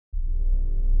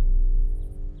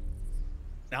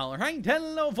Alright,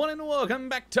 hello everyone and welcome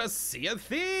back to Sea of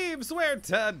Thieves, where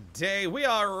today we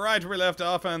are right where we left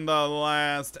off in the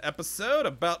last episode,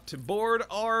 about to board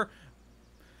our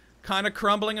kind of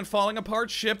crumbling and falling apart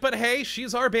ship, but hey,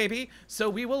 she's our baby, so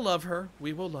we will love her,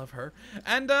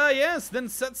 and yes, then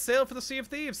set sail for the Sea of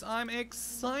Thieves. I'm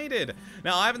excited.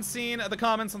 Now, I haven't seen the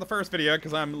comments on the first video,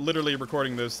 because I'm literally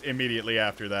recording this immediately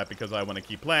after that, because I want to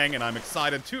keep playing, and I'm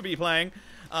excited to be playing,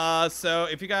 so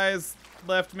if you guys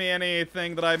left me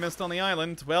anything that I missed on the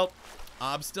island, well,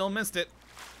 I've still missed it.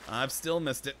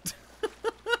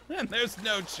 And there's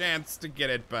no chance to get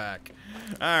it back.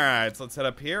 Alright, so let's head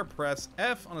up here. Press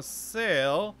F on a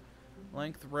sail.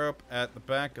 Length rope at the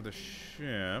back of the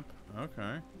ship.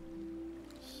 Okay.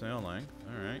 Sail length.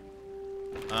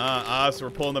 Alright. So we're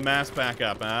pulling the mast back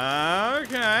up.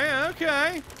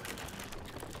 Okay.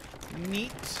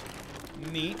 Neat.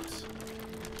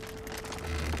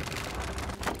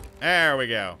 There we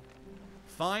go.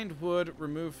 Find wood,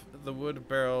 remove the wood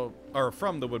barrel, or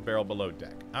from the wood barrel below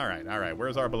deck. Alright.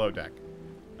 Where's our below deck?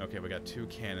 Okay, we got 2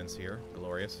 cannons here.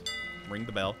 Glorious. Ring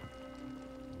the bell.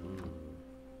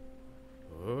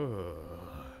 Ooh.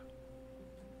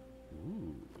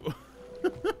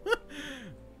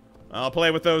 I'll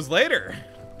play with those later.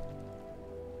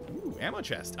 Ooh, ammo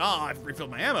chest. Oh, I've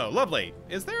refilled my ammo. Lovely.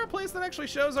 Is there a place that actually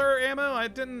shows our ammo? I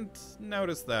didn't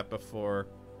notice that before.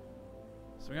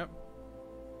 So we got...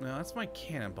 No, that's my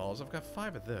cannonballs. I've got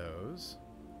 5 of those.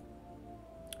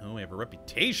 Oh, we have a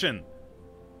reputation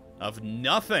of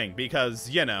nothing because,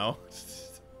 you know,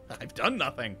 I've done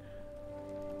nothing.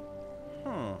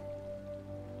 Huh.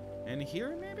 And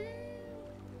here, maybe?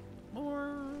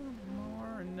 More,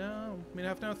 no. We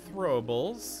have no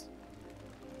throwables.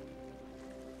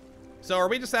 So are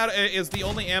we just out? Is the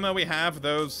only ammo we have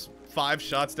those 5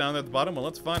 shots down there at the bottom? Well,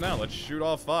 let's find out. Let's shoot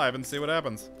all 5 and see what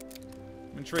happens.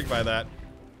 I'm intrigued by that.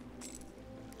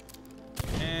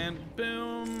 And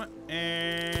boom,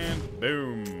 and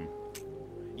boom.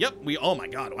 Yep, oh my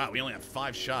god, wow, we only have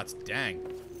 5 shots, dang.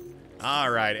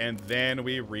 Alright, and then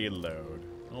we reload.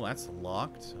 Oh, that's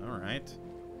locked, alright.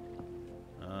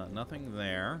 Nothing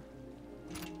there.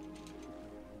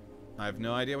 I have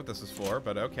no idea what this is for,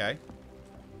 but okay.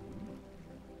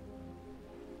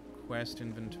 Quest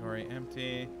inventory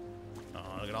empty.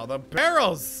 Oh, look at all the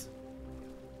barrels!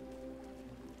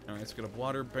 Alright, so we got a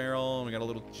water barrel, we got a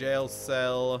little jail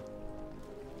cell.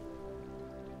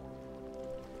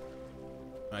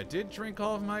 I did drink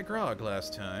all of my grog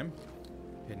last time.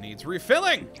 It needs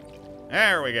refilling!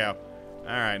 There we go.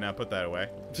 Alright, now put that away.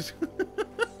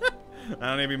 I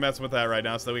don't need to be messing with that right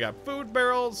now. So we got food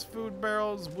barrels, wood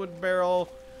barrel.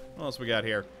 What else we got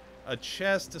here? A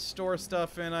chest to store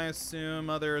stuff in, I assume.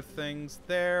 Other things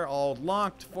there. All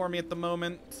locked for me at the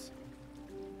moment.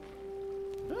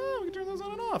 Oh, we can turn those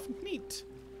on and off. Neat.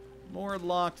 More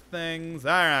locked things.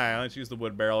 Alright, let's use the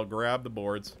wood barrel. Grab the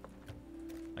boards.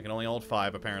 I can only hold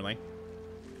 5, apparently.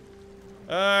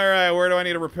 Alright, where do I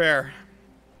need to repair?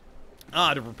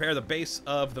 To repair the base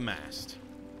of the mast.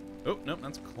 Oh, nope,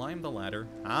 let's climb the ladder.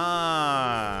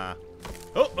 Oh,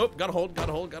 gotta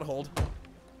hold.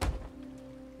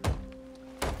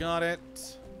 Got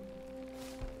it.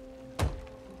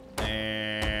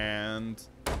 And...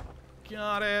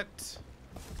 got it.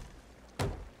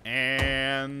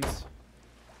 And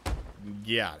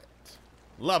got it.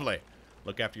 Lovely.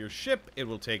 Look after your ship. It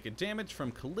will take damage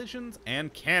from collisions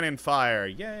and cannon fire.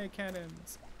 Yay,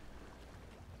 cannons.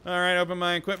 Alright, open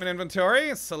my equipment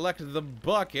inventory. Select the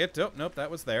bucket. Oh, nope,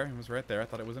 that was there. It was right there. I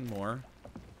thought it was in more.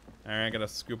 Alright, gotta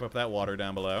scoop up that water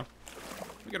down below.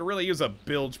 We could really use a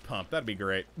bilge pump. That'd be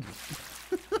great.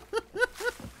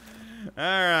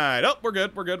 Alright. Oh, we're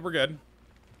good.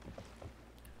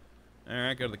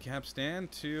 Alright, go to the capstan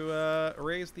to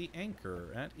raise the anchor.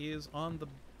 That is on the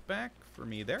back for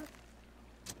me there.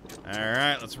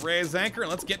 Alright, let's raise anchor and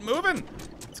let's get moving.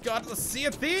 Let's go out to the Sea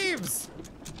of Thieves.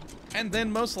 And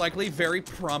then most likely very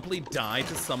promptly die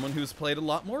to someone who's played a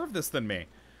lot more of this than me.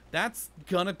 That's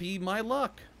gonna be my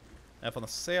luck. F on the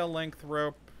sail length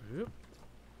rope.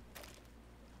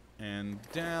 And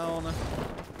down.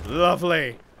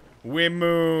 Lovely. We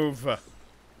move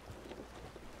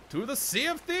to the Sea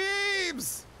of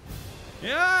Thieves!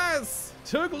 Yes!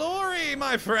 To glory,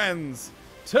 my friends!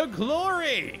 To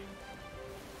glory!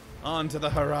 Onto the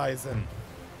horizon.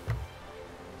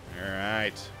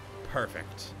 Alright.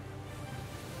 Perfect.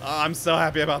 Oh, I'm so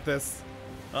happy about this.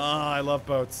 Oh, I love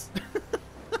boats.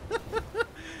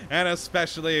 And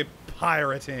especially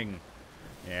pirating.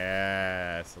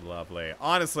 Yes, lovely.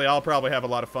 Honestly, I'll probably have a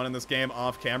lot of fun in this game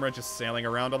off camera, just sailing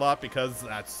around a lot, because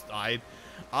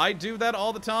I do that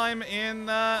all the time in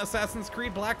Assassin's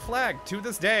Creed Black Flag. To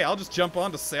this day, I'll just jump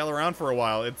on to sail around for a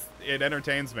while. It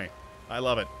entertains me. I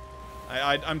love it.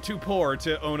 I'm too poor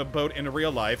to own a boat in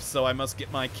real life, so I must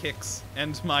get my kicks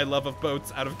and my love of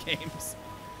boats out of games.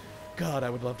 God, I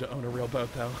would love to own a real boat,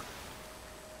 though.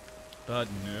 But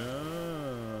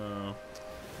no.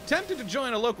 Tempted to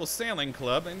join a local sailing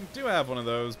club, and do have one of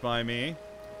those by me.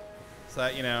 So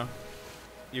that, you know,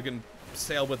 you can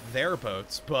sail with their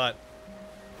boats, but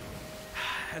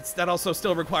that also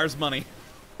still requires money.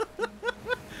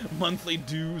 Monthly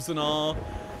dues and all.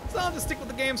 So I'll just stick with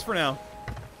the games for now.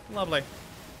 Lovely.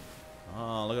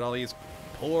 Oh, look at all these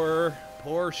poor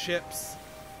ships.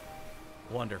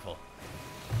 Wonderful.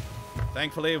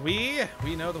 Thankfully, we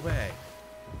know the way.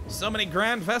 So many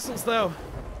grand vessels, though.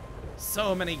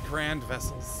 So many grand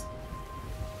vessels.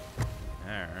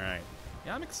 Alright.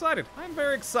 Yeah, I'm excited. I'm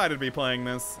very excited to be playing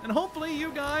this. And hopefully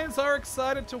you guys are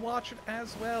excited to watch it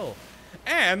as well.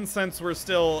 And since we're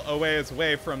still a ways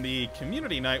away from the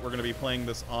community night we're going to be playing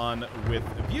this on with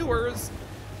viewers,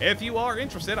 if you are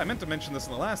interested, I meant to mention this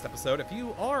in the last episode, if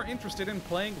you are interested in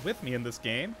playing with me in this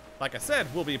game, like I said,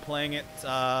 we'll be playing it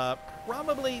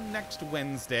probably next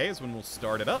Wednesday is when we'll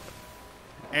start it up.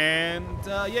 And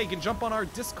yeah, you can jump on our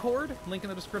Discord, link in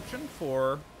the description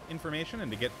for information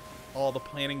and to get all the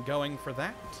planning going for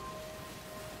that.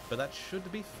 But that should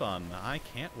be fun. I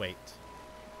can't wait.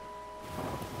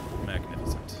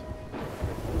 Magnificent.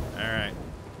 Alright.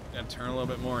 Gotta turn a little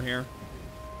bit more here.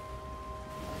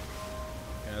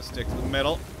 Gonna stick to the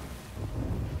middle.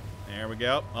 There we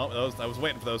go. Oh, I was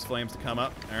waiting for those flames to come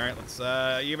up. Alright, let's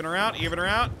even her out, even her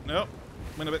out. Nope.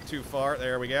 Went a bit too far.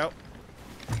 There we go.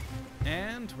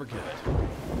 And we're good.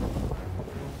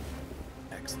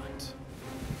 Excellent.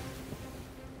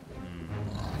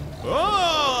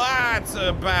 Oh, that's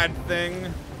a bad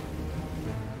thing.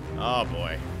 Oh,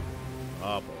 boy.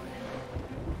 Oh, boy.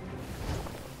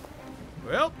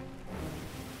 Well,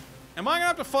 am I gonna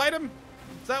have to fight him?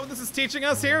 Is that what this is teaching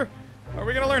us here? Are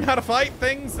we gonna learn how to fight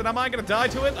things, and am I gonna die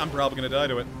to it? I'm probably gonna die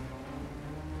to it.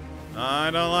 I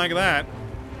don't like that.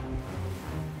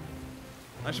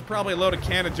 I should probably load a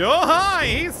cannon. Oh, hi!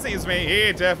 He sees me.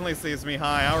 He definitely sees me.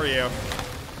 Hi, how are you?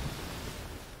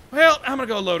 Well, I'm gonna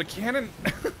go load a cannon.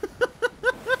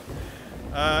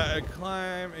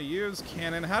 Climb, use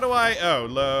cannon. How do I,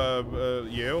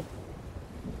 you?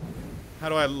 How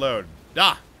do I load?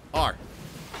 Ah, R.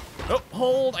 Oh,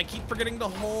 hold. I keep forgetting to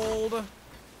hold.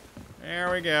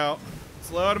 There we go.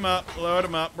 Let's load him up. Load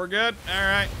him up. We're good. All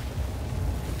right.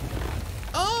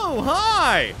 Oh,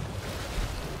 hi.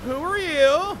 Who are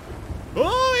you?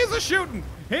 Oh, he's a shooting.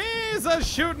 He's a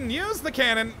shooting. Use the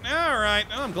cannon. All right.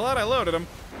 Oh, I'm glad I loaded him.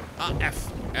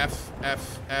 F.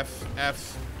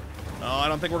 Oh, I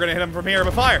don't think we're gonna hit him from here,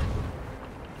 but fire.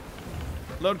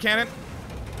 Load cannon.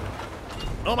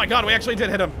 Oh my god, we actually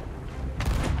did hit him.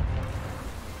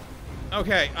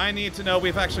 Okay, I need to know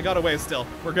we've actually got away still.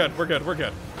 We're good, we're good, we're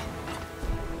good.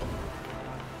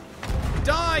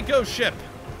 Die, go ship.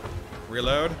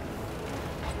 Reload.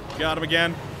 Got him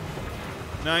again.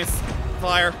 Nice.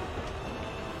 Fire.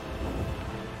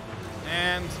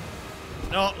 And...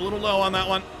 oh, a little low on that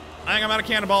one. I think I'm out of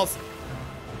cannonballs.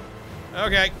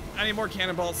 Okay, I need more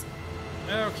cannonballs.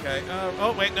 Okay,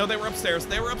 oh wait, no, they were upstairs.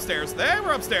 They were upstairs. They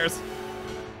were upstairs.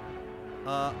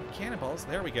 Cannonballs,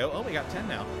 there we go. Oh, we got 10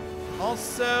 now.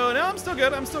 Also, no, I'm still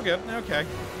good, I'm still good. Okay.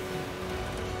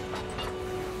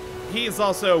 He's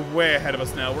also way ahead of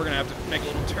us now. We're gonna have to make a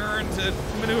little turn to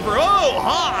maneuver. Oh,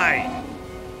 hi!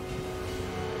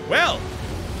 Well,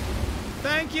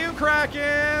 thank you,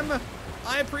 Kraken.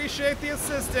 I appreciate the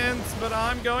assistance, but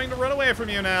I'm going to run away from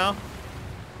you now.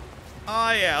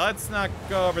 Oh, yeah, let's not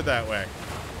go over that way.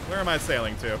 Where am I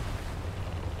sailing to?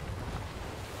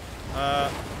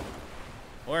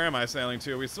 Where am I sailing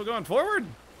to? Are we still going forward?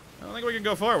 I don't think we can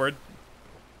go forward.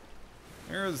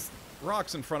 There's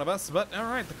rocks in front of us, but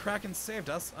alright, the Kraken saved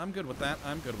us. I'm good with that.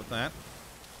 I'm good with that.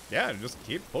 Yeah, just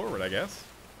keep forward, I guess.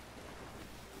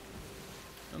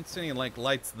 Don't see any, like,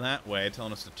 lights that way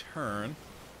telling us to turn.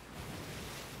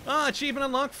 Achievement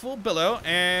unlocked, full billow,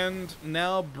 and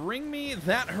now bring me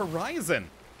that horizon.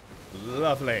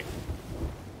 Lovely.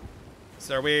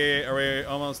 So are we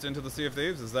almost into the Sea of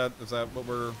Thieves? Is that what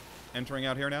we're entering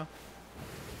out here now?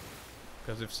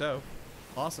 Because if so,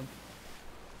 awesome.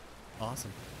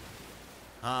 Awesome.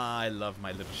 I love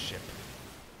my little ship.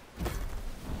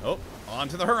 Oh,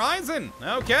 onto the horizon.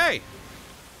 Okay.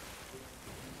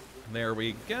 There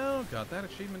we go. Got that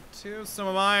achievement too. So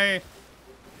am I...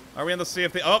 are we in the Sea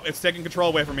of Thieves? Oh, it's taking control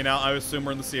away from me now. I assume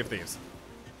we're in the Sea of Thieves.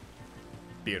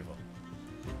 Beautiful.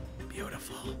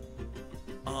 Beautiful.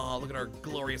 Oh, look at our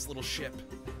glorious little ship.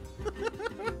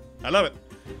 I love it.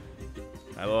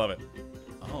 I love it.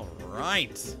 All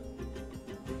right.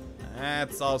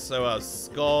 That's also a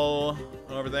skull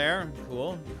over there.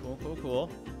 Cool, cool, cool, cool.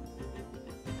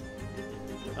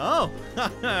 Oh,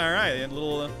 all right. A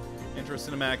little intro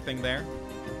cinematic thing there.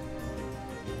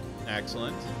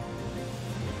 Excellent.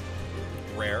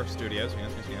 Rare Studios.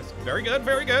 Yes, yes, yes. Very good,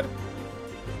 very good.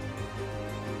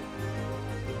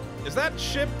 Is that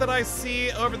ship that I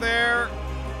see over there,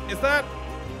 is that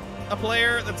a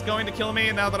player that's going to kill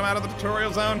me now that I'm out of the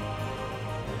tutorial zone?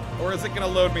 Or is it going to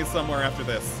load me somewhere after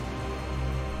this?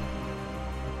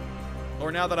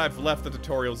 Or now that I've left the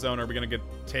tutorial zone, are we going to get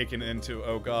taken into,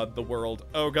 oh god, the world.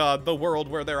 Oh god, the world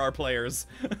where there are players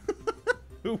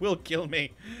who will kill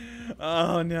me.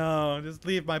 Oh no, just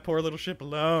leave my poor little ship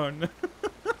alone.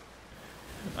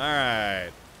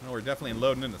 Alright. Well, we're definitely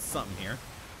loading into something here.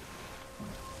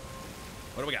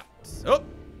 What do we got? Oh!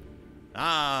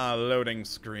 Ah, loading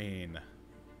screen.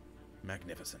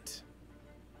 Magnificent.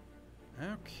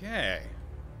 Okay.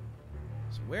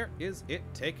 So where is it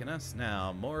taking us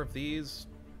now? More of these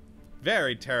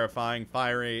very terrifying,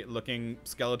 fiery-looking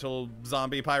skeletal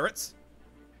zombie pirates.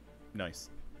 Nice.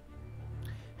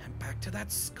 And back to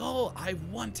that skull. I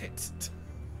want it.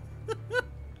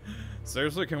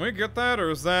 Seriously, can we get that, or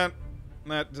is that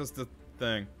just a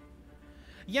thing?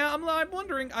 Yeah, I'm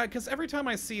wondering, because every time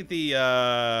I see the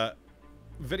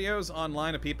videos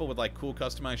online of people with, like, cool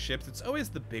customized ships, it's always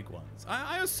the big ones.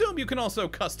 I assume you can also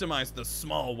customize the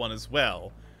small one as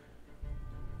well.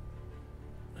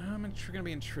 I'm gonna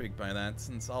be intrigued by that,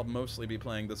 since I'll mostly be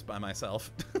playing this by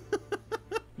myself.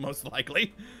 Most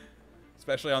likely.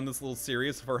 Especially on this little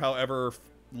series for however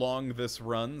long this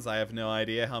runs. I have no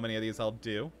idea how many of these I'll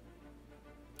do.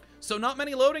 So not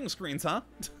many loading screens, huh?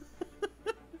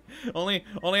 only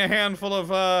a handful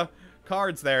of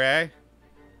cards there, eh?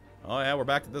 Oh yeah, we're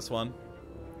back to this one.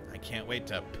 I can't wait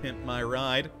to pimp my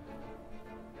ride.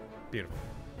 Beautiful.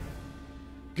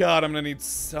 God, I'm gonna need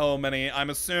so many. I'm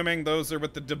assuming those are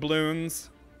with the doubloons.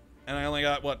 And I only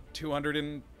got, what,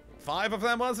 205 of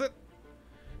them, was it?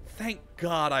 Thank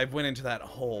God I went into that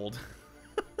hold.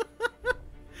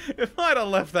 If I'd have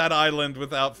left that island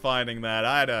without finding that,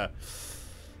 I'd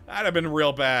have been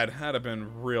real bad. I'd have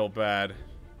been real bad.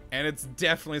 And it's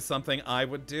definitely something I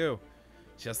would do.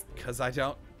 Just because I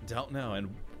don't know.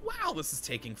 And wow, this is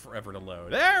taking forever to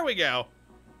load. There we go.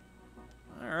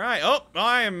 All right. Oh,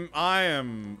 I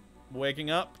am waking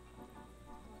up.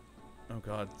 Oh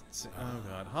God. Oh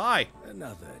God. Hi.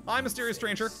 Another. Hi, mysterious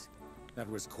stranger. That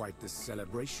was quite the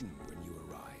celebration when you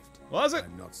arrived. Was it?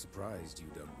 I'm not surprised you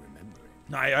don't remember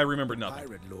it. I remember nothing. The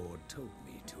Pirate Lord told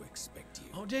me to expect you.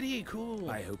 Oh, did he? Cool.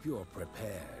 I hope you're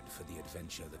prepared for the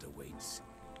adventure that awaits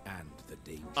and the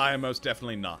danger. I am most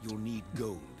definitely not. You'll need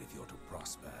gold if you're to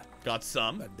prosper. Got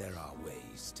some. But there are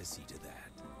ways to see to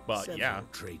that. But Several yeah.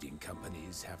 trading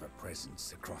companies have a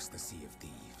presence across the Sea of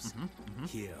Thieves.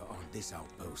 Here on this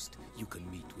outpost, you can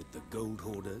meet with the Gold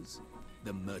Hoarders,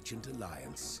 the Merchant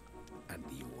Alliance, and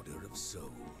the Order of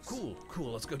Souls. Cool,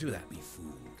 cool. Let's go do that. Don't be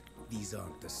fooled. These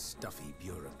aren't the stuffy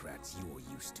bureaucrats you're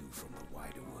used to from the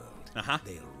wider world.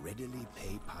 They'll readily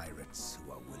pay pirates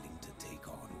who are willing to take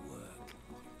on work.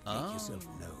 Make yourself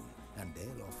known, and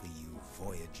they'll offer you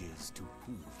voyages to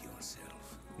prove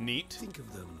yourself. Neat. Think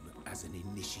of them as an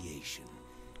initiation,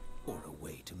 or a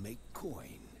way to make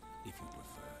coin, if you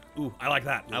prefer. Ooh, I like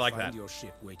that. You'll I like find that. your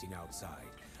ship waiting outside,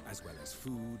 as well as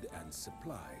food and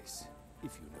supplies,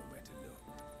 if you know where to look.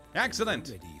 Excellent.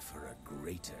 When you're ready for a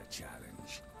greater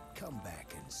challenge, come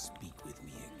back and speak with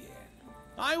me again.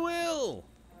 I will.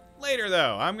 Later,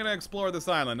 though, I'm gonna explore this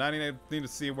island. I need to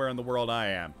see where in the world I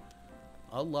am.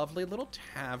 A lovely little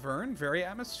tavern, very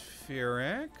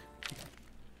atmospheric.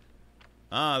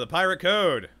 Ah, the pirate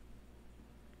code.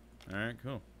 All right,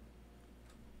 cool.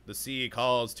 The sea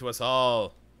calls to us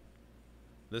all.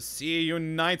 The sea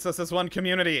unites us as one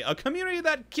community. A community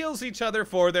that kills each other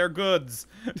for their goods.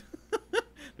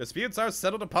 Disputes are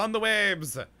settled upon the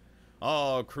waves.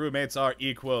 All crewmates are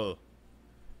equal.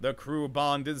 The crew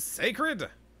bond is sacred.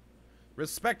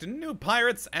 Respect new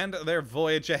pirates and their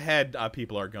voyage ahead.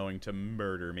 People are going to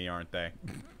murder me, aren't they?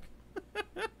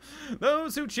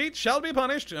 Those who cheat shall be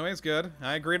punished. Always good.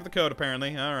 I agree to the code,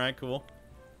 apparently. All right, cool.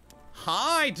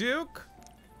 Hi, Duke.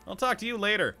 I'll talk to you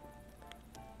later.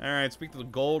 All right, speak to the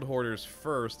gold hoarders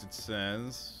first, it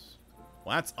says.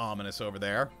 Well, that's ominous over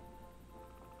there.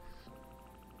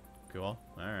 Cool. All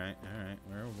right, all right.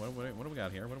 What do we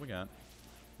got here? What do we got?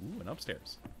 Ooh, an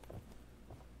upstairs.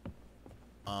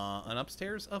 An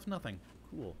upstairs of nothing.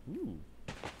 Cool. Ooh.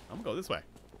 I'm gonna go this way.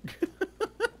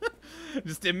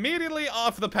 Just immediately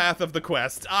off the path of the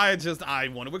quest. I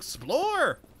want to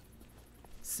explore.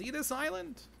 see this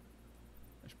island?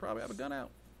 I should probably have a gun out.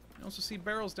 I also see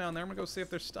barrels down there. I'm gonna go see if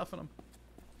there's stuff in them.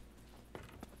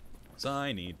 So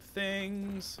I need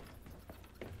things.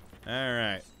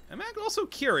 Alright. I'm also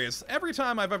curious. Every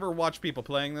time I've ever watched people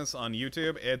playing this on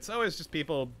YouTube, it's always just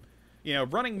people, you know,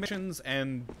 running missions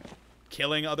and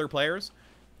killing other players.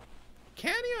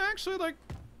 Can you actually, like,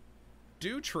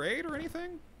 do trade or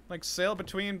anything? Like, sail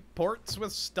between ports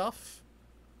with stuff?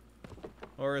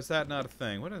 Or is that not a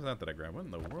thing? What is that I grabbed? What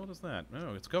in the world is that?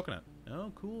 Oh, it's coconut.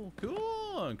 Oh, cool.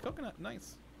 Cool. Coconut.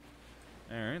 Nice.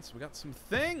 Alright, so we got some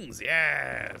things.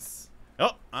 Yes!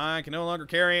 Oh, I can no longer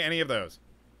carry any of those.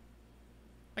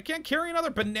 I can't carry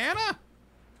another banana?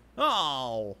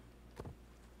 Oh.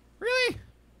 Really?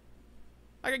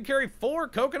 I can carry 4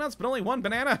 coconuts, but only 1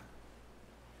 banana?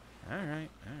 Alright,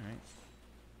 alright.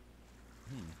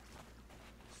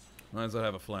 Why does that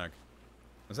have a flag?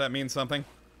 Does that mean something?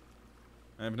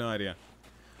 I have no idea.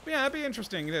 But yeah, it'd be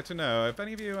interesting to know if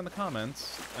any of you in the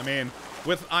comments. I mean,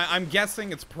 I'm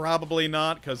guessing it's probably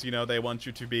not, because, you know, they want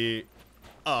you to be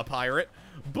a pirate.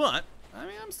 But, I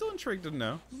mean, I'm still intrigued to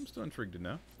know. I'm still intrigued to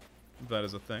know if that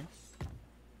is a thing.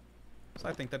 So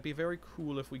I think that'd be very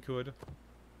cool if we could.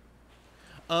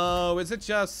 Oh, is it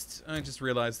just... I just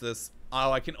realized this.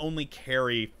 Oh, I can only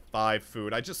carry 5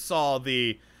 food. I just saw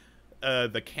the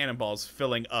cannonballs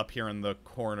filling up here in the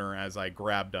corner as I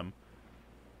grabbed them.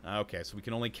 Okay, so we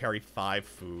can only carry 5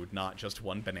 food, not just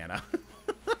 1 banana.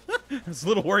 I was a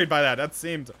little worried by that. That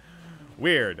seemed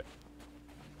weird.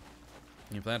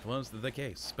 If that was the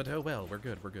case. But oh well, we're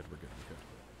good, we're good, we're good,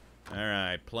 we're good.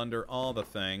 Alright, plunder all the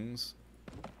things.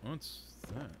 What's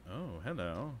that? Oh,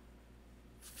 hello.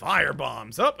 Fire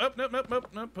bombs! Oh, nope, nope, nope, nope,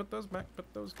 nope. Put those back, put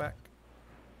those back.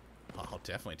 I'll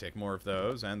definitely take more of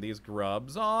those. And these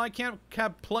grubs. Oh, I can't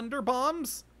have plunder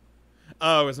bombs?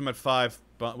 Oh, is I'm at 5.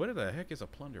 What the heck is a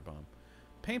plunder bomb?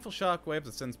 Painful shockwaves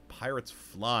that sends pirates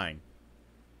flying.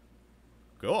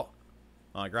 Cool.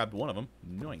 Oh, I grabbed one of them.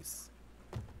 Nice.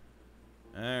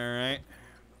 Alright.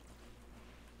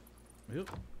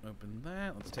 Open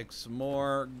that. Let's take some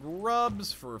more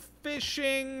grubs for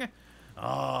fishing. Oh,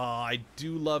 I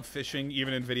do love fishing,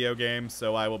 even in video games,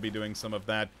 so I will be doing some of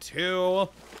that too.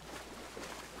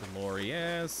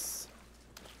 Glorious.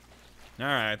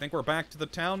 Alright, I think we're back to the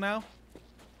town now.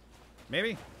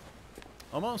 Maybe?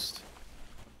 Almost.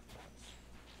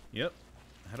 Yep.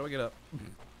 How do I get up?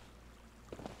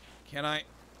 Can I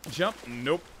jump?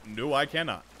 Nope. No, I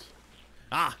cannot.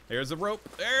 Ah, there's a rope.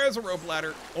 There's a rope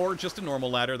ladder. Or just a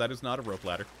normal ladder. That is not a rope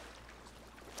ladder.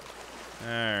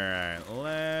 Alright,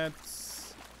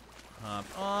 let's hop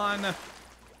on.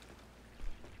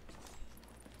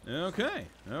 Okay,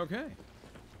 okay.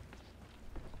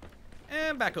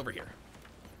 And back over here.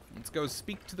 Let's go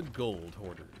speak to the gold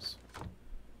hoarders.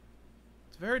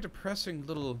 It's a very depressing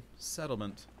little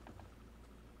settlement.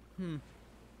 I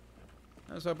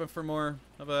was hoping for more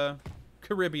of a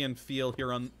Caribbean feel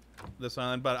here on this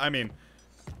island, but I mean,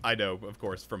 I know, of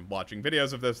course, from watching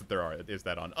videos of this that is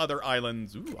that on other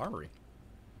islands. Ooh, armory.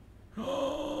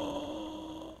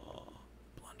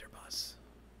 Blunderbuss.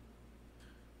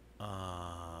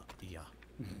 Yeah.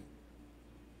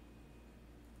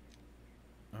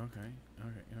 Okay.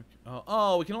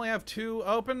 Oh, we can only have 2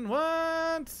 open?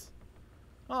 What?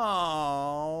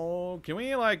 Oh, can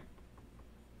we, like,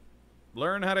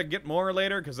 learn how to get more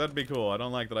later? Because that'd be cool. I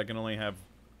don't like that I can only have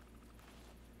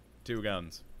 2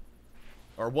 guns.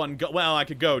 Or 1 gun. Well, I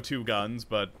could go 2 guns,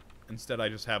 but instead I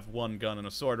just have 1 gun and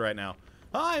a sword right now.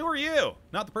 Hi, who are you?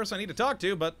 Not the person I need to talk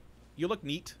to, but you look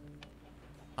neat.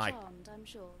 Hi. Charmed, I'm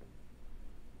sure.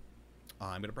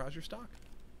 I'm gonna browse your stock.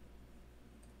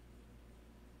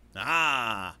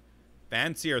 Ah!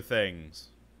 Fancier things.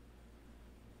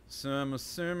 So I'm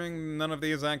assuming none of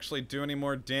these actually do any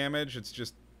more damage. It's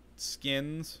just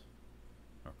skins.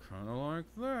 I kind of like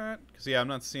that. Because, yeah, I'm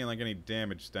not seeing, like, any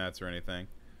damage stats or anything.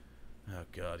 Oh,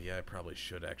 God, yeah, I probably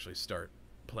should actually start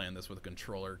playing this with a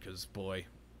controller. Because, boy,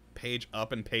 page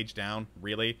up and page down.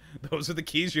 Really? Those are the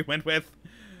keys you went with?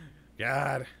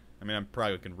 God. I mean, I'm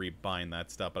probably can rebind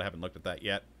that stuff, but I haven't looked at that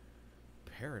yet.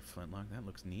 Parrot flintlock. That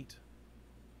looks neat.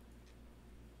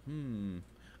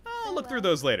 I'll look through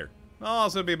those later. I'll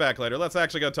also be back later. Let's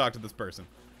actually go talk to this person.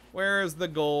 Where's the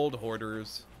gold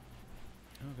hoarders?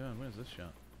 Oh, God, what is this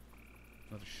shop?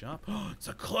 Another shop? Oh, it's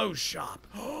a clothes shop.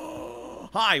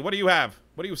 Hi, what do you have?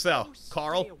 What do you sell?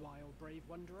 Carl? A while, brave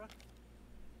wanderer.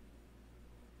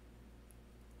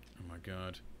 Oh, my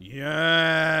God.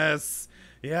 Yes!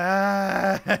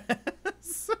 Yes!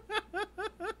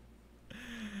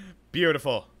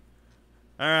 Beautiful.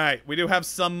 Alright, we do have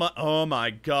some... Oh,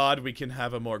 my God, we can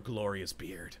have a more glorious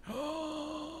beard.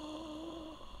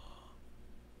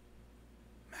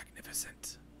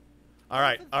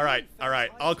 Alright, alright,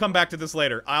 alright. I'll come back to this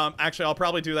later. Actually, I'll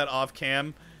probably do that off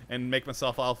cam and make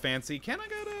myself all fancy. Can I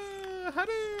go to... How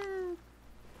do...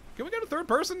 Can we go to third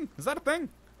person? Is that a thing?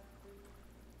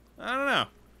 I don't know.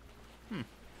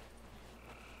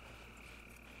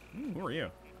 Ooh, who are you?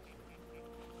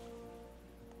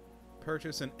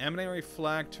 Purchase an emissary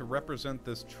flag to represent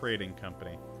this trading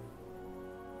company.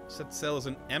 Set sail as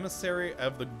an emissary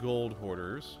of the gold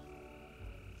hoarders.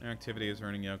 Their activity is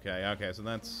earning you. Okay, okay, so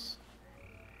that's...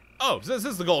 Oh, so this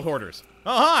is the gold hoarders.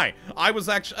 Oh, hi! I was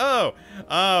actually... Oh,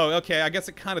 okay, I guess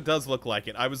it kind of does look like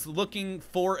it. I was looking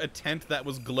for a tent that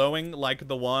was glowing like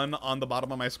the one on the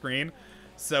bottom of my screen.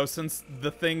 So since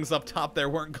the things up top there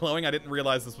weren't glowing, I didn't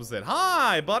realize this was it.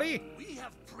 Hi, buddy! We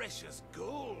have precious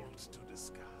gold to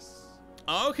discuss.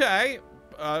 Okay,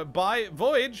 by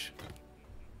voyage.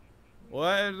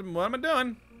 What am I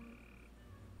doing?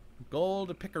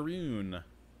 Gold picaroon.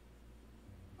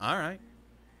 Alright.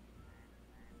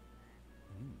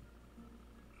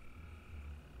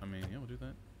 I mean, yeah, we'll do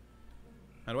that.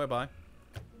 How do I buy?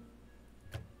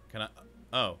 Can I...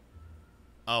 Oh.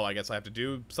 Oh, I guess I have to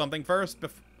do something first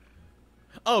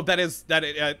Oh, that is...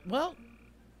 well...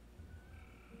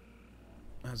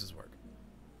 How does this work?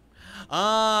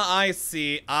 I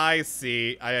see. I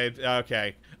see.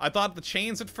 Okay. I thought the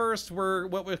chains at first were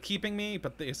what were keeping me,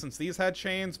 but since these had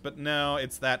chains, but no,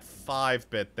 it's that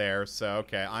 5-bit there, so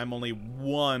okay, I'm only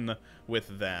 1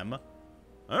 with them.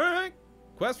 Alright.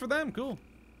 Quest for them, cool.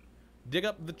 Dig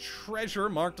up the treasure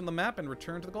marked on the map and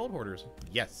return to the gold hoarders.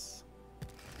 Yes.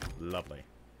 Lovely.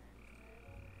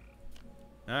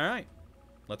 Alright.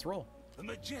 Let's roll. The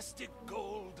majestic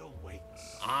gold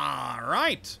awaits.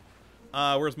 Alright.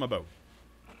 Where's my boat?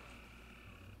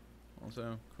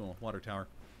 Also, cool. Water tower.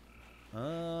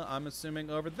 I'm assuming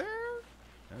over there?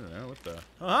 I don't know, what the...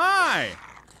 Oh, hi!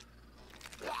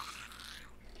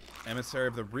 Emissary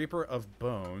of the Reaper of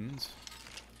Bones.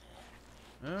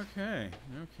 Okay,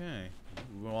 okay.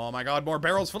 Ooh, oh my god, more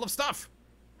barrels full of stuff!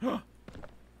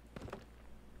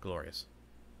 Glorious.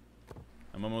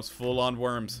 I'm almost full on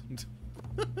worms.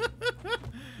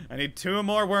 I need 2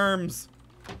 more worms!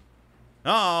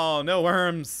 Oh, no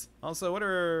worms! Also, what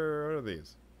are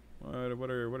these? What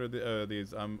are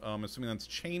these? I'm assuming that's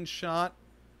chain shot.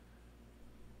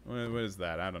 What is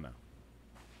that? I don't know.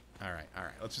 All right.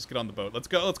 Let's just get on the boat. Let's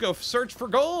go search for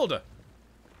gold.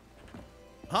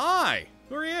 Hi.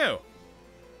 Who are you?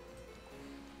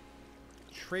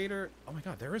 Trader. Oh my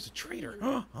God, there is a trader.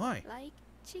 Oh, hi. Like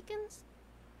chickens?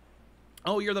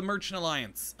 Oh, you're the Merchant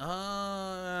Alliance.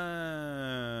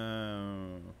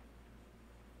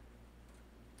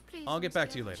 Please I'll get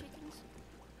back to you later. chickens.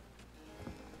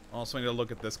 Also, I need to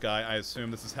look at this guy. I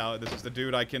assume this is the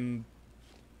dude I can...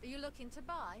 Are you looking to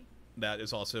buy? That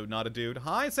is also not a dude.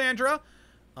 Hi, Sandra.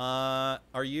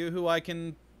 Are you who I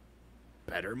can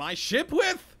better my ship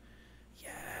with?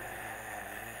 Yes.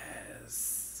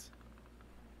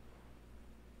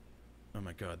 Oh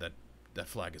my god, that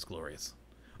flag is glorious.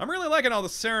 I'm really liking all the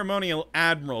ceremonial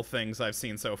admiral things I've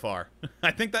seen so far.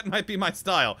 I think that might be my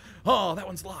style. Oh, that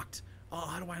one's locked. Oh,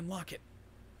 how do I unlock it?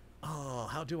 Oh,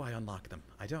 how do I unlock them?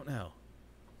 I don't know.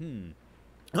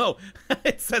 Oh,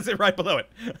 it says it right below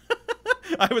it.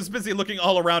 I was busy looking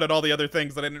all around at all the other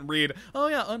things that I didn't read. Oh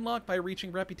yeah, unlocked by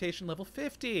reaching reputation level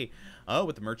 50. Oh,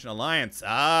 with the Merchant Alliance.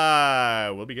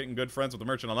 Ah, we'll be getting good friends with the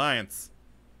Merchant Alliance.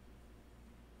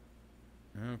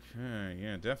 Okay,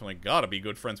 yeah, definitely gotta be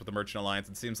good friends with the Merchant Alliance.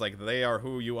 It seems like they are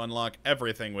who you unlock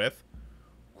everything with.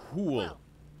 Cool. Well,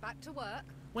 back to work.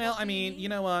 Well, I mean, you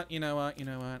know what? I'm gonna,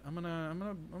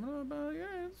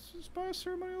 yeah, let's just buy a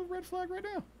ceremonial red flag right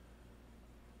now.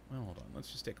 Well, hold on. Let's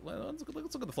just take. Let's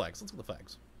look at the flags. Let's look at the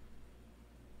flags.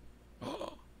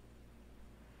 Oh,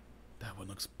 that one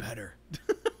looks better.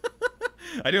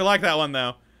 I do like that one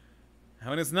though. That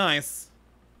one is nice.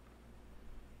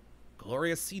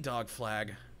 Glorious Sea Dog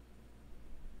flag.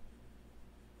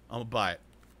 I'm gonna buy it.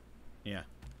 Yeah.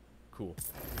 Cool.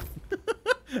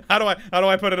 How do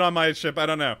I put it on my ship? I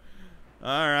don't know.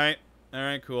 All right,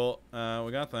 cool.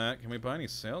 We got that. Can we buy any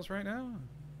sails right now?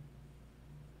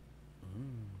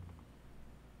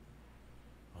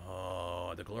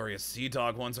 Oh, the glorious Sea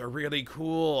Dog ones are really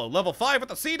cool. Level 5 with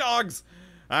the Sea Dogs.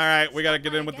 All right, we gotta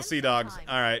get in with the Sea Dogs.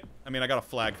 All right. I mean, I got a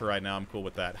flag for right now. I'm cool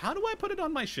with that. How do I put it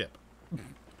on my ship?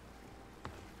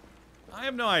 I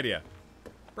have no idea.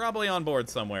 Probably on board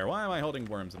somewhere. Why am I holding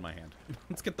worms in my hand?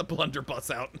 Let's get the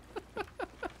blunderbuss out.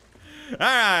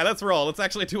 Alright, let's roll. Let's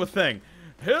actually do a thing.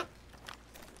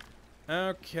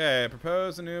 Okay,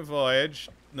 propose a new voyage,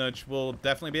 which will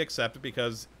definitely be accepted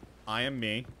because I am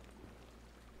me.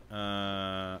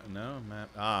 No,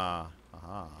 map.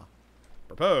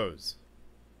 Propose.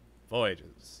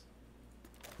 Voyages.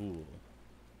 Cool.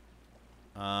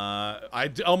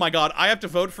 Oh my god, I have to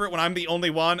vote for it when I'm the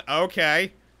only one?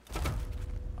 Okay.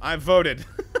 I voted.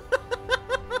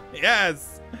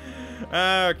 Yes!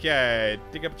 Okay.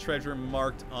 Dig up treasure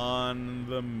marked on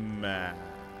the map.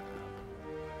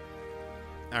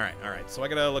 Alright. So I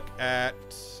gotta look at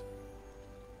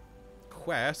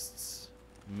quests,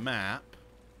 map.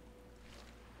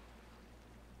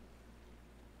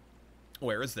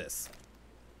 Where is this?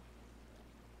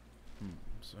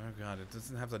 So, oh god, it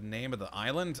doesn't have the name of the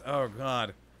island? Oh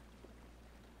god.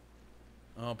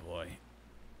 Oh boy.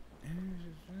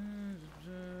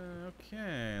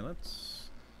 Okay, let's...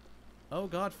 Oh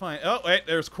god, fine. Oh, wait,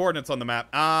 there's coordinates on the map.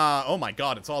 Ah, oh my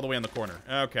god, it's all the way in the corner.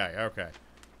 Okay.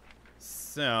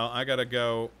 So, I gotta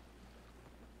go...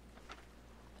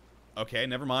 Okay,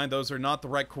 never mind, those are not the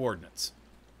right coordinates.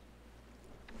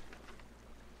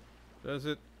 Does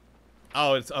it...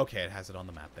 Oh, it's... Okay, it has it on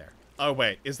the map there. Oh,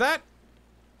 wait, is that...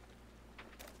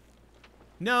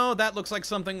 No, that looks like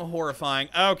something horrifying.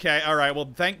 Okay, alright, well,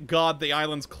 thank God the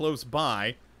island's close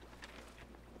by.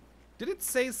 Did it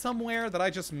say somewhere that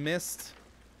I just missed?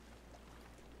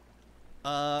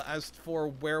 As for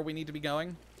where we need to be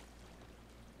going?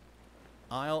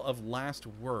 Isle of Last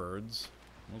Words.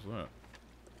 What's that?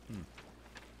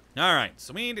 Alright,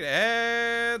 so we need to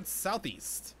head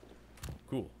southeast.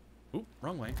 Cool. Oop,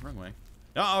 wrong way.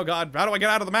 Oh, God, how do I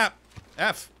get out of the map?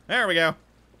 F. There we go.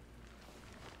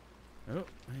 Oh,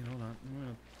 wait, hold on. I'm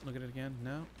gonna look at it again.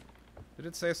 No? Did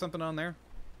it say something on there?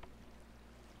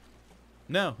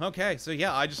 No. Okay, so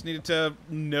yeah, I just needed to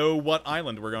know what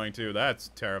island we're going to. That's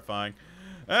terrifying.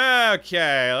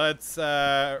 Okay, let's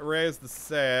raise the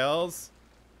sails.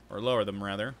 Or lower them,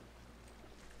 rather.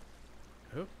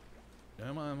 Oh.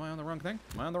 Am I on the wrong thing?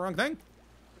 Am I on the wrong thing?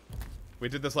 We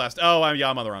did this last... Oh, yeah,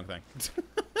 I'm on the wrong thing.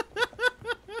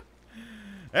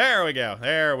 There we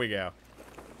go.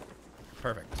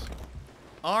 Perfect.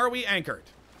 Are we anchored?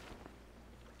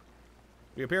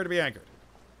 We appear to be anchored.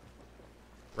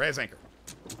 Raise anchor.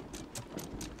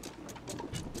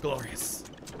 Glorious.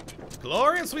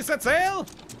 Glorious, we set sail!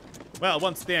 Well,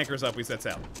 once the anchor's up, we set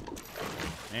sail.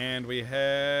 And we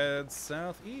head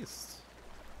southeast.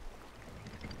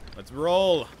 Let's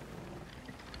roll.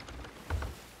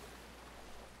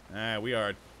 We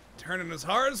are turning as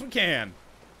hard as we can.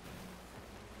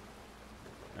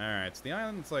 Alright, so the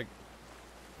island's like...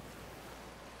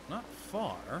 not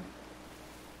far.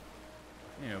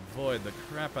 You avoid the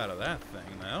crap out of that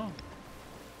thing, though.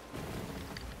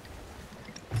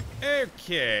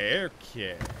 Okay.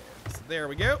 So there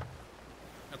we go.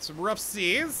 Got some rough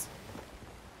seas.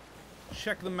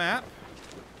 Check the map.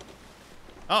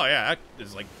 Oh, yeah, that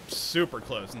is, like, super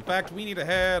close. In fact, we need to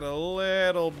head a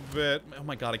little bit... Oh,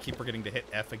 my God, I keep forgetting to hit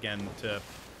F again to...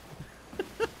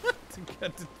 to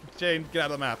get out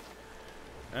of the map.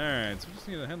 Alright, so we just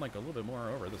need to head, like, a little bit more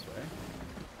over this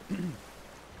way.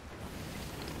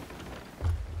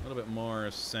 A little bit more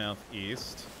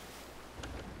southeast.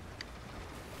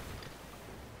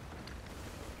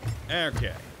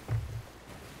 Okay.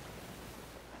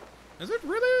 Is it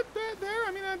really there?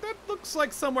 I mean, that looks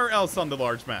like somewhere else on the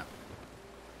large map.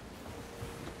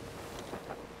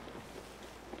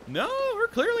 No, we're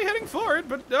clearly heading forward,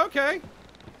 but okay.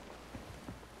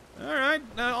 Alright,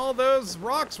 all those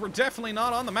rocks were definitely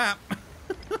not on the map.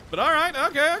 But alright,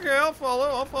 okay, I'll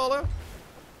follow.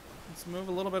 Let's move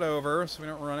a little bit over so we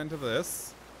don't run into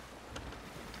this.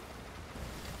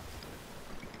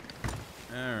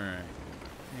 Alright.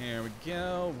 Here we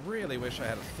go. Really wish I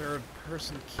had a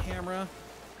third-person camera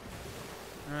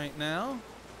right now.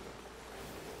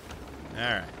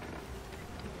 Alright.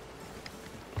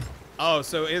 Oh,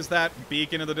 so is that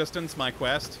beacon in the distance my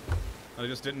quest? I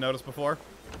just didn't notice before?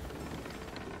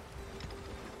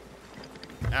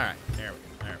 Alright, there we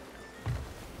go.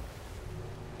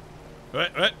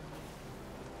 What?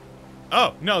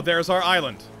 Oh, no, there's our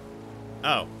island.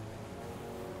 Oh.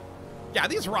 Yeah,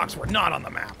 these rocks were not on the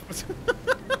map.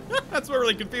 That's what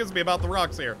really confused me about the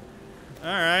rocks here.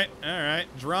 Alright.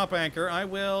 Drop anchor. I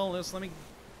will. Let me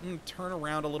turn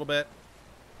around a little bit.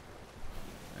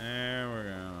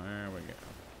 There we go.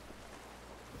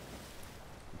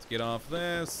 Let's get off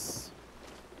this.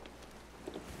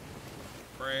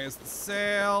 Raise the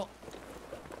sail.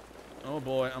 Oh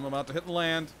boy, I'm about to hit the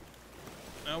land.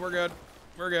 Oh, we're good.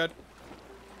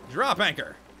 Drop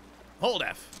anchor. Hold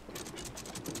F.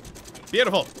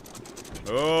 Beautiful.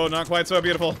 Oh, not quite so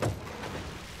beautiful.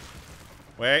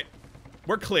 Wait.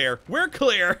 We're clear.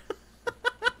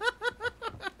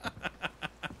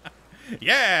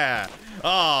 Yeah.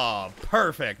 Oh,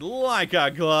 perfect. Like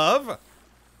a glove.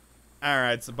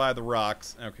 Alright, so by the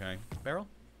rocks. Okay. Barrel?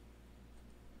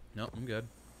 No, I'm good.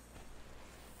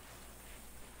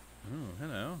 Oh,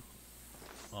 hello.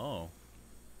 Oh.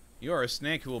 You are a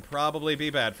snake who will probably be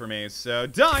bad for me, so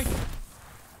die!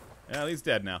 Well, he's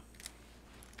dead now.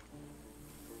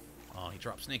 Oh, he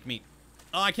dropped snake meat.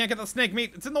 Oh, I can't get the snake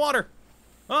meat. It's in the water.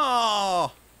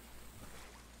 Oh!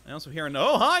 I also hear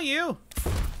oh, hi, you!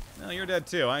 No, you're dead,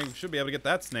 too. I should be able to get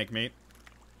that snake meat.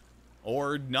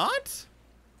 Or not?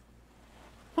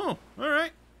 Huh,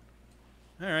 alright.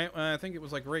 Alright, I think it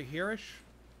was, like, right here-ish.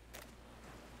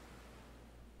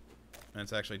 And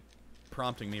it's actually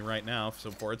prompting me right now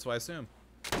for it, so I assume.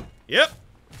 Yep!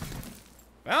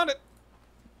 Found it!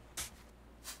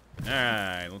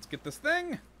 Alright, let's get this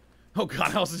thing. Oh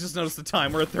god, I also just noticed the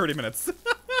time. We're at 30 minutes.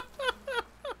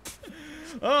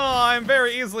 Oh, I'm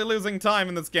very easily losing time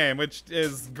in this game, which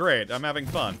is great. I'm having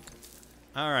fun.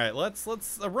 Alright, let's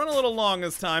run a little long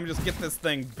this time. Just get this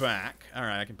thing back.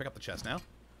 Alright, I can pick up the chest now.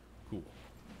 Cool.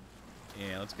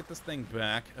 Yeah, let's get this thing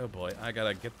back. Oh boy, I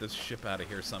gotta get this ship out of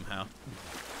here somehow.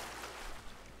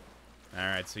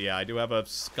 Alright, so yeah, I do have a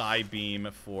sky beam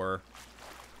for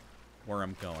where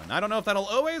I'm going. I don't know if that'll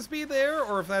always be there,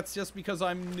 or if that's just because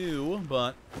I'm new,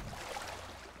 but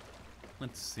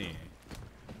let's see.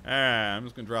 Alright, I'm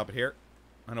just gonna drop it here.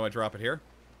 How do I drop it here?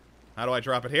 How do I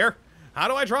drop it here? How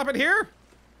do I drop it here?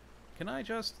 Can I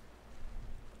just...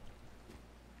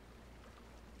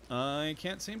 I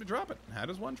can't seem to drop it. How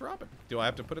does one drop it? Do I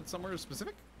have to put it somewhere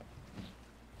specific?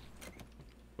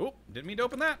 Oh, didn't mean to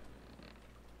open that.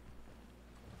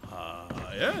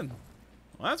 Yeah.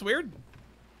 Well, that's weird.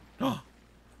 Oh,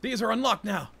 these are unlocked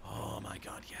now. Oh my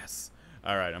god, yes.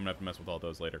 All right, I'm gonna have to mess with all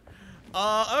those later.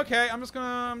 Okay, I'm just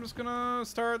gonna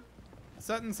start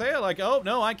setting sail. Like, oh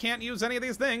no, I can't use any of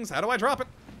these things. How do I drop it?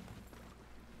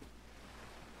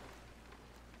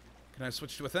 Can I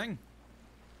switch to a thing?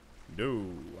 No.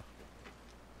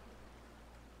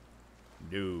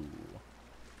 No.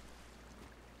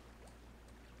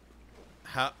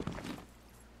 How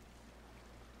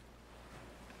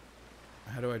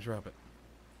do I drop it?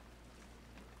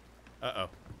 Uh-oh.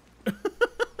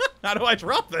 How do I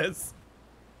drop this?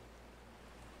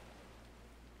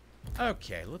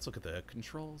 Okay, let's look at the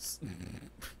controls.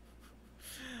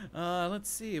 Let's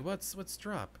see. What's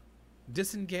drop?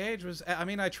 Disengage was... I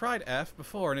mean, I tried F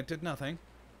before and it did nothing.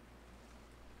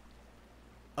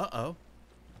 Uh-oh.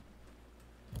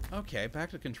 Okay,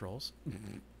 back to controls.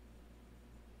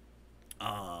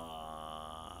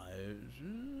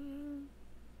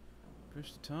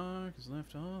 Push to talk is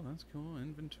left all. That's cool.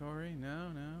 Inventory.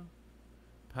 No.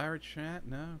 Pirate chat.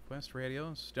 No. Quest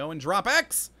radio. Stow and drop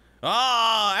X.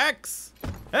 Ah, X.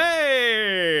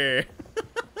 Hey.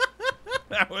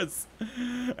 That was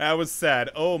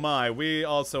sad. Oh my. We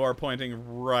also are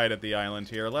pointing right at the island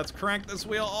here. Let's crank this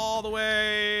wheel all the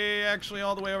way. Actually,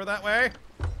 all the way over that way.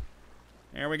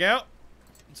 There we go.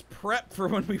 Let's prep for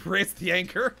when we raise the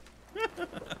anchor.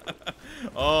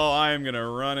 Oh, I'm gonna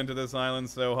run into this island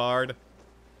so hard.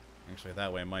 Actually,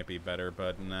 that way might be better,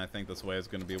 but I think this way is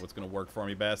gonna be what's gonna work for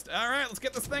me best. Alright, let's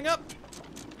get this thing up.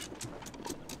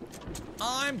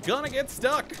 I'm gonna get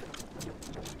stuck.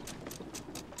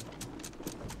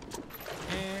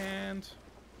 And...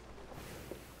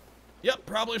 yep,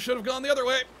 probably should have gone the other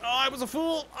way. Oh, I was a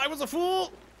fool. I was a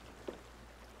fool.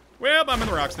 Well, I'm in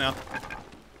the rocks now.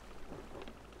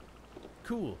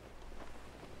 Cool.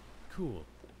 Cool.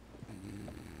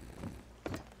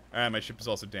 Alright, my ship is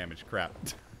also damaged. Crap.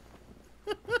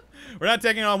 We're not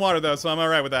taking on water, though, so I'm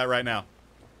alright with that right now.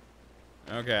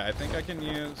 Okay, I think I can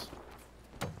use...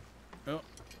 oh.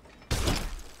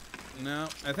 No,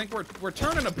 I think we're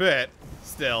turning a bit,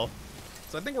 still.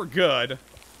 So I think we're good.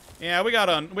 Yeah, we got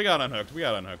unhooked. We got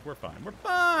unhooked. We're fine. We're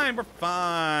fine. We're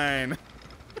fine.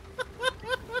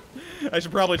 I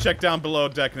should probably check down below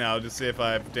deck now to see if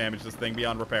I've damaged this thing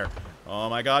beyond repair. Oh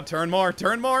my god, turn more,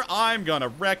 turn more! I'm gonna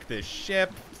wreck this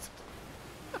ship.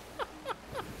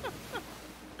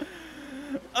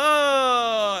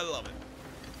 Oh, I love it.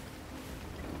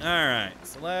 Alright,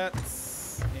 so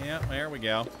let's... yeah, there we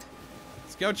go.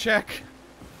 Let's go check.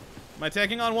 Am I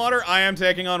taking on water? I am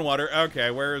taking on water.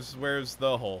 Okay, where's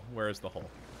the hole? Where's the hole?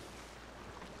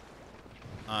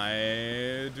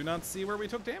 I do not see where we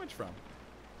took damage from.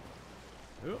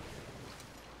 Ooh.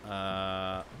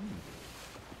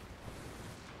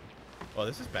 Oh,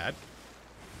 this is bad.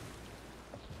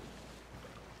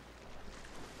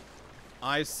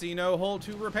 I see no hole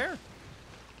to repair.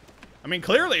 I mean,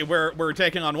 clearly we're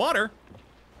taking on water.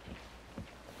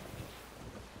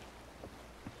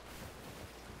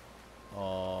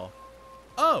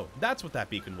 Oh, that's what that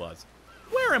beacon was.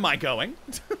 Where am I going?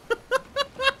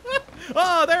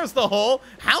 Oh, there's the hole.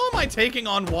 How am I taking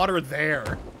on water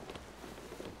there?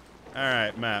 All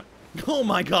right, map. Oh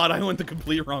my god, I went the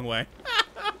complete wrong way.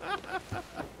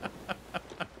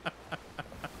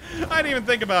 didn't even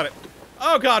think about it.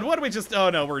 Oh god, what do we just... Oh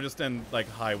no, we're just in, like,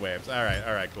 high waves.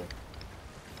 Alright, cool.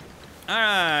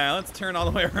 Alright, let's turn all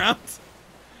the way around.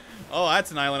 Oh,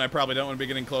 that's an island I probably don't want to be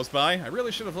getting close by. I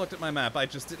really should have looked at my map. I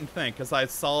just didn't think, because I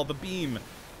saw the beam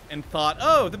and thought,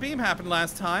 oh, the beam happened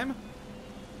last time.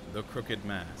 The crooked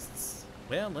masts.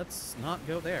 Well, let's not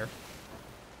go there.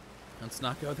 Let's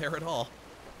not go there at all.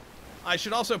 I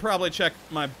should also probably check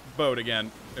my boat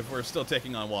again if we're still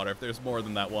taking on water, if there's more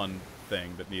than that one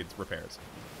thing that needs repairs.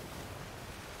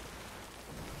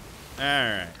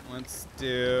 Alright, let's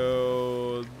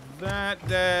do that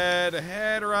dead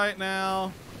ahead right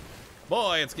now.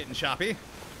 Boy, it's getting choppy.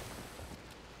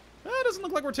 It doesn't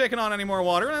look like we're taking on any more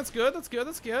water. That's good, that's good,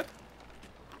 that's good.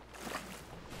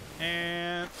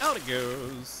 And out it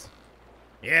goes.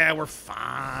 Yeah, we're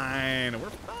fine. We're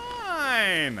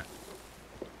fine.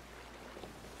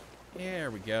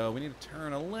 There we go. We need to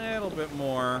turn a little bit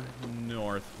more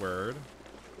northward.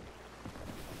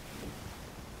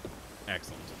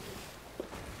 Excellent.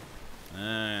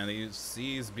 These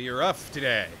seas be rough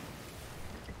today.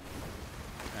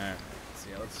 Alright, so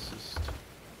yeah, let's just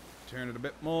turn it a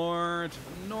bit more to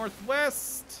the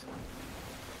northwest.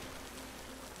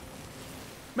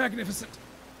 Magnificent.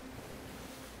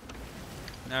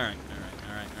 Alright.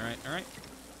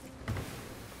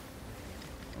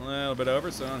 A little bit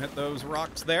over so I don't hit those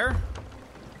rocks there.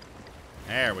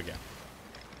 There we go.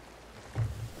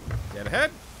 Get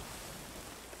ahead.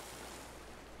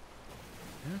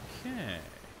 Okay.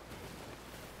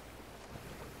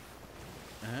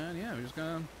 And yeah, we're just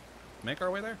gonna make our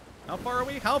way there. How far are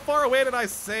we? How far away did I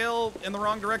sail in the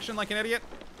wrong direction like an idiot?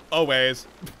 Oh, ways.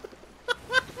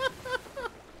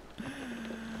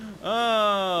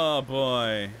 Oh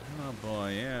boy. Oh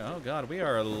boy. Yeah. Oh god, we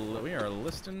are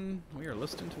listing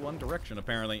to one direction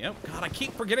apparently. Oh god, I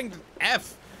keep forgetting to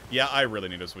F. Yeah, I really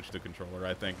need to switch to controller,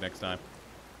 I think, next time.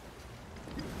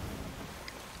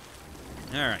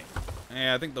 All right.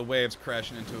 Yeah, I think the waves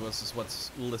crashing into us is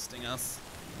what's listing us.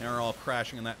 They're all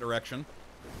crashing in that direction.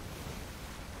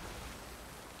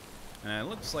 And it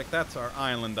looks like that's our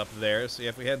island up there. So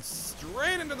if we head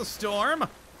straight into the storm,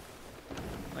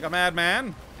 like a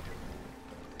madman.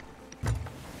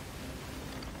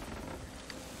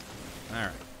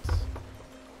 Alright.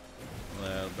 A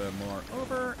little bit more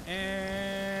over,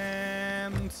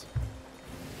 and...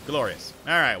 glorious.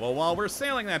 Alright, well, while we're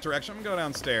sailing that direction, I'm going to go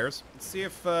downstairs. Let's see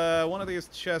if one of these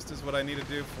chests is what I need to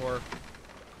do for...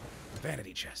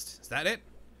 vanity chest. Is that it?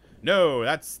 No,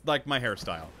 that's like my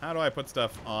hairstyle. How do I put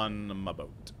stuff on my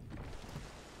boat?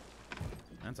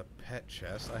 That's a pet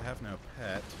chest. I have no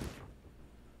pet.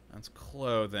 That's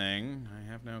clothing. I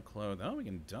have no clothing. Oh, we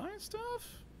can dye stuff?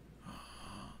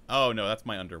 Oh, no, that's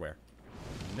my underwear.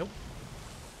 Nope.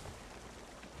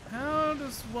 How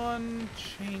does one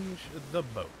change the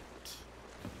boat?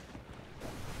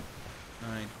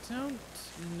 I don't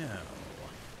know.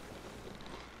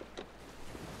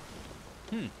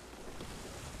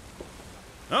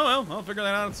 Oh, well, I'll figure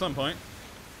that out at some point.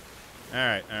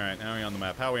 Alright. How are we on the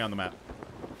map? How are we on the map?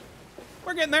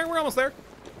 We're getting there. We're almost there.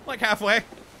 Like halfway.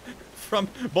 From...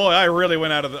 boy, I really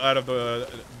went out of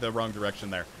the wrong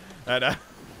direction there. That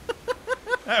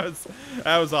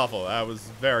was awful. That was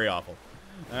very awful.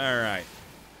 Alright.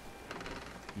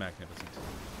 Magnificent.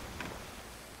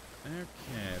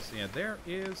 Okay, so yeah, there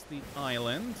is the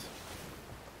island.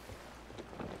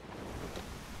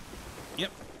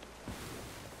 Yep.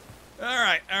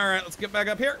 Alright, let's get back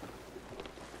up here.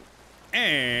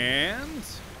 And...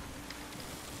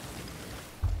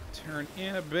 turn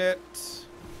in a bit.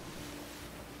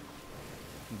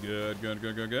 Good.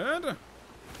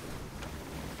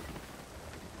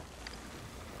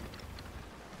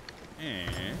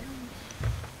 And...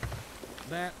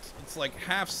 that, it's like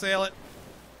half sail it.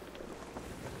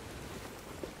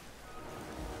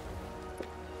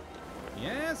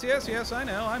 Yes, I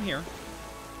know, I'm here.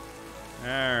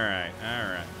 Alright.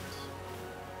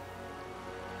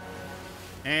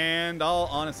 And I'll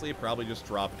honestly probably just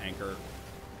drop anchor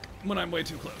when I'm way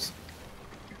too close.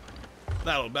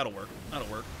 That'll work.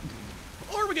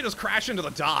 Or we could just crash into the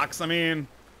docks. I mean,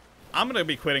 I'm gonna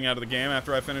be quitting out of the game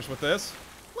after I finish with this.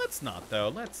 Let's not, though.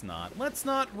 Let's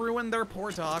not ruin their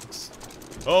poor docks.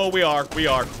 Oh, we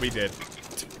did.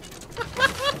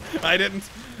 I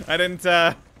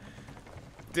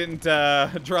didn't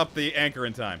drop the anchor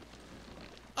in time.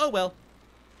 Oh, well.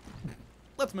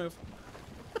 Let's move.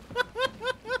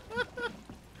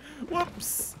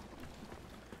 Whoops.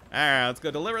 Alright, let's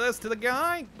go deliver this to the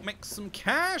guy, make some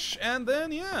cash, and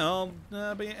then, yeah, I'll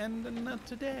be ending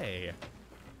today.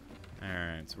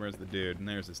 Alright, so where's the dude? And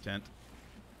there's his tent.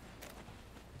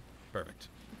 Perfect.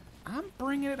 I'm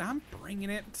bringing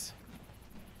it.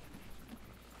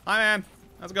 Hi, man.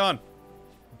 How's it going?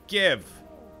 Give.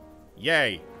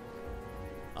 Yay.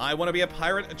 I want to be a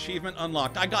pirate. Achievement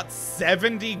unlocked. I got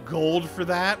 70 gold for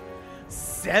that.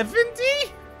 70?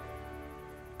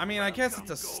 I mean, I guess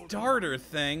it's a starter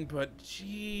thing, but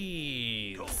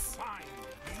jeez.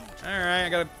 Alright, I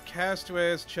got a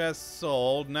Castaway's chest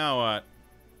sold. Now what?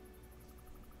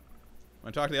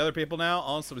 Want to talk to the other people now?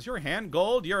 Also, is your hand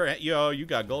gold? You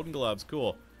got golden gloves.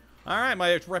 Cool. Alright,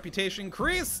 my reputation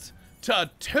increased to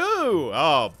 2.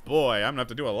 Oh, boy. I'm going to have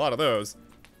to do a lot of those.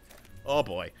 Oh,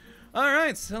 boy.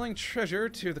 Alright, selling treasure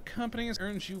to the companies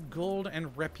earns you gold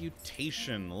and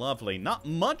reputation. Lovely. Not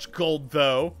much gold,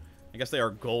 though. I guess they are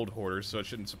gold hoarders, so it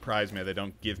shouldn't surprise me they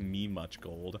don't give me much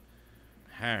gold.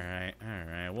 Alright,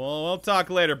 alright. Well, we'll talk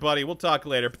later, buddy. We'll talk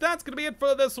later. But that's going to be it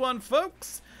for this one,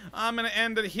 folks. I'm going to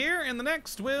end it here. In the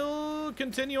next, we'll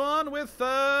continue on with,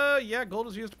 yeah, gold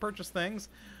is used to purchase things.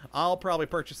 I'll probably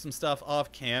purchase some stuff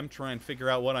off cam, try and figure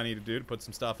out what I need to do to put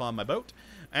some stuff on my boat.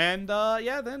 And,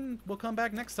 yeah, then we'll come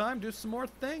back next time, do some more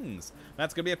things.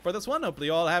 That's going to be it for this one. Hopefully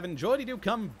you all have enjoyed. You do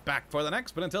come back for the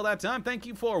next. But until that time, thank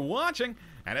you for watching.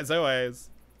 And as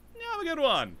always, have a good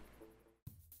one.